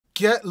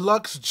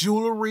Ghetluxe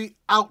Jewelry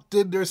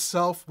outdid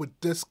themselves with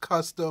this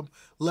custom.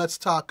 Let's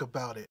talk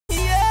about it.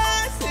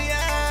 Yes,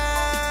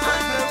 yes.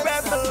 I'm the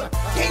rebel.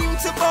 Came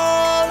to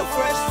ball,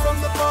 fresh from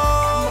the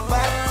ball.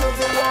 Back to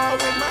the wall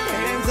with my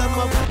hands on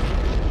my...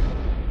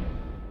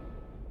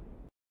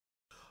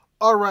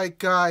 Alright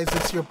guys,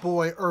 it's your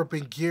boy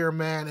Urban Gear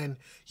Man, and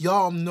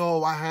y'all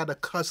know I had a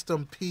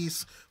custom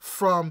piece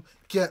from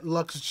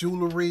Ghetluxe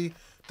Jewelry.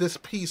 This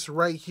piece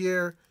right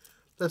here.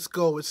 Let's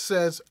go. It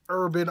says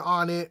Urban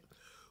on it.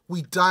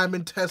 We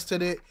diamond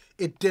tested it.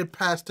 It did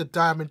pass the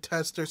diamond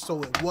tester,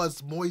 so it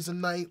was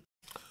Moissanite.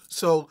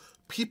 So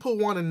people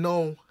want to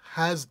know,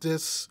 has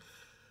this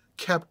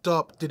kept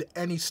up? Did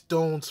any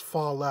stones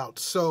fall out?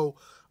 So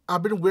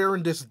I've been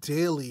wearing this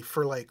daily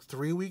for like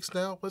 3 weeks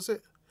now, was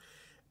it?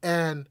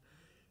 And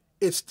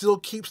it still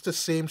keeps the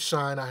same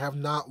shine. I have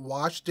not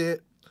washed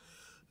it.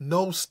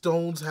 No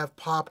stones have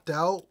popped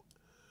out.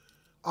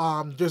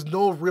 There's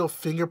no real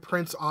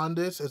fingerprints on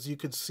this, as you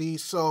can see.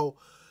 So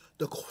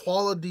the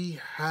quality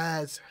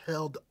has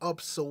held up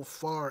so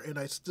far, and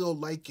I still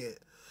like it.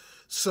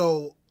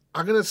 So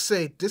I'm going to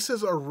say this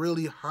is a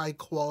really high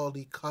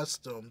quality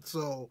custom.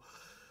 So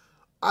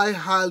I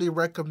highly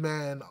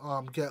recommend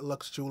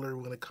Ghetluxe Jewelry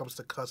when it comes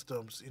to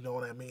customs, you know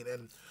what I mean?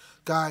 And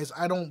guys,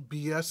 I don't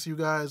BS you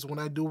guys. When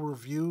I do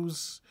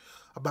reviews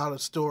about a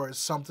store, it's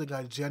something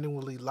I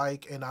genuinely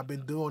like, and I've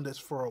been doing this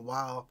for a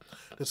while,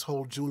 this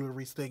whole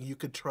jewelry thing. You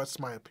can trust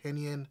my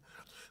opinion.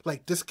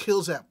 Like, this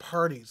kills at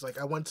parties. Like,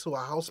 I went to a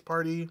house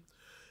party,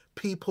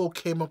 people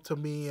came up to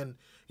me and,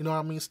 you know what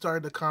I mean,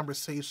 started a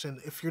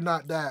conversation. If you're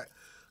not that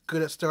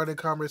good at starting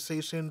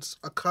conversations,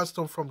 a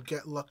custom from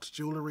Ghetluxe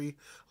Jewelry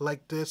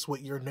like this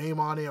with your name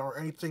on it or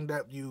anything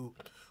that you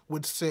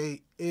would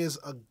say is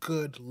a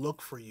good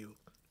look for you.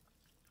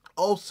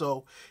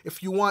 Also,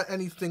 if you want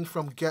anything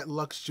from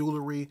Ghetluxe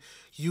Jewelry,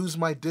 use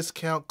my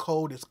discount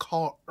code. It's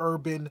called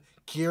Urban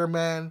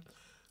Gearman.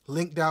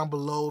 Link down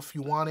below if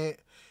you want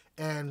it.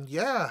 And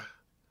yeah,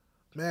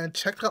 man,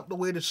 check out the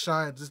way this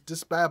shines.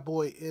 This bad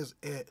boy is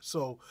it.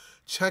 So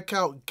check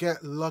out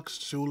Ghetluxe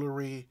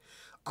Jewelry.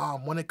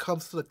 When it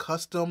comes to the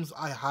customs,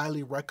 I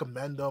highly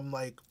recommend them.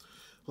 Like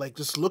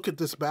just look at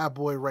this bad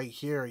boy right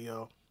here,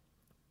 yo.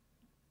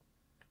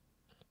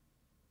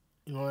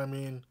 You know what I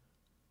mean?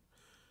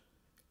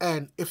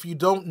 And if you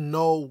don't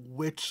know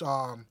which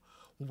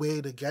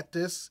way to get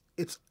this,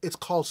 it's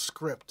called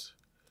script.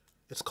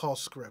 It's called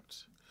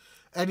script.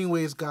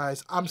 Anyways,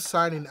 guys, I'm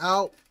signing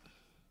out.